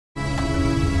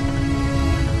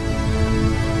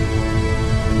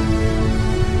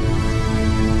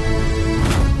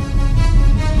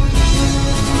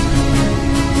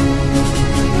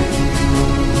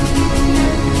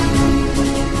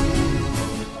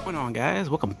on, guys?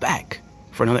 Welcome back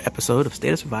for another episode of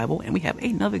State of Survival, and we have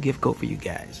another gift code for you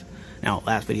guys. Now,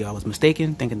 last video I was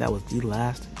mistaken, thinking that was the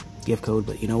last gift code,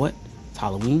 but you know what? It's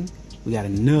Halloween. We got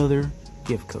another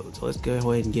gift code, so let's go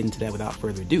ahead and get into that without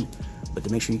further ado. But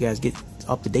to make sure you guys get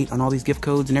up to date on all these gift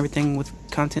codes and everything with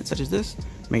content such as this,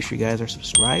 make sure you guys are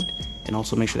subscribed, and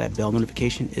also make sure that bell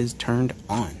notification is turned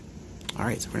on.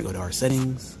 Alright, so we're gonna go to our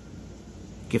settings,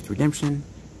 gift redemption,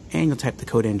 and you'll type the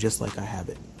code in just like I have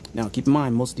it. Now keep in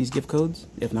mind, most of these gift codes,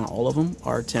 if not all of them,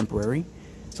 are temporary,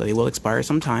 so they will expire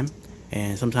sometime,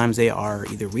 and sometimes they are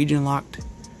either region locked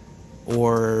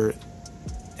or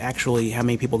actually how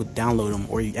many people download them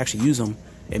or you actually use them,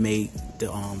 it may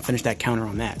finish that counter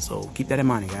on that. So keep that in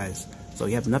mind, guys. So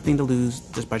you have nothing to lose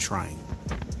just by trying.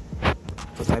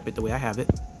 So type it the way I have it.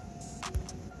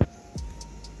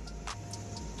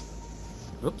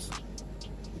 Oops,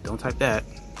 don't type that.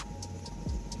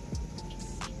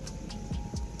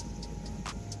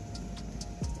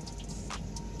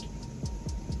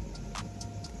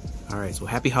 Alright, so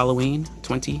happy Halloween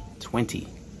 2020.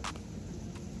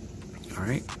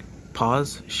 Alright,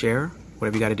 pause, share,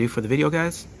 whatever you got to do for the video,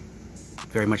 guys.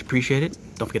 Very much appreciate it.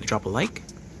 Don't forget to drop a like.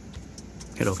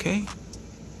 Hit OK.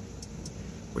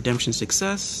 Redemption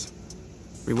success.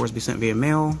 Rewards be sent via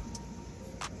mail.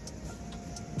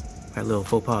 Got a little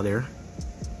faux pas there.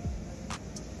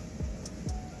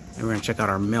 And we're going to check out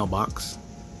our mailbox.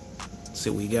 See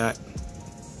what we got.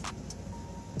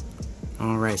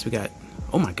 Alright, so we got,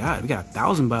 oh my god, we got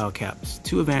 1,000 bio caps,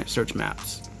 2 advanced search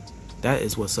maps. That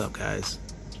is what's up, guys.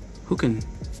 Who could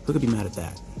be mad at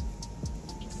that?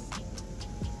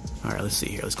 Alright, let's see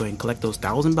here. Let's go ahead and collect those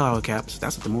 1,000 bio caps.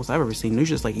 That's the most I've ever seen. There's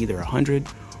just like either 100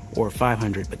 or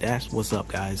 500, but that's what's up,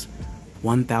 guys.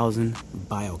 1,000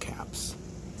 bio caps.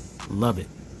 Love it.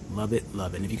 Love it.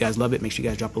 Love it. And if you guys love it, make sure you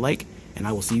guys drop a like, and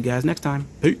I will see you guys next time.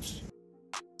 Peace.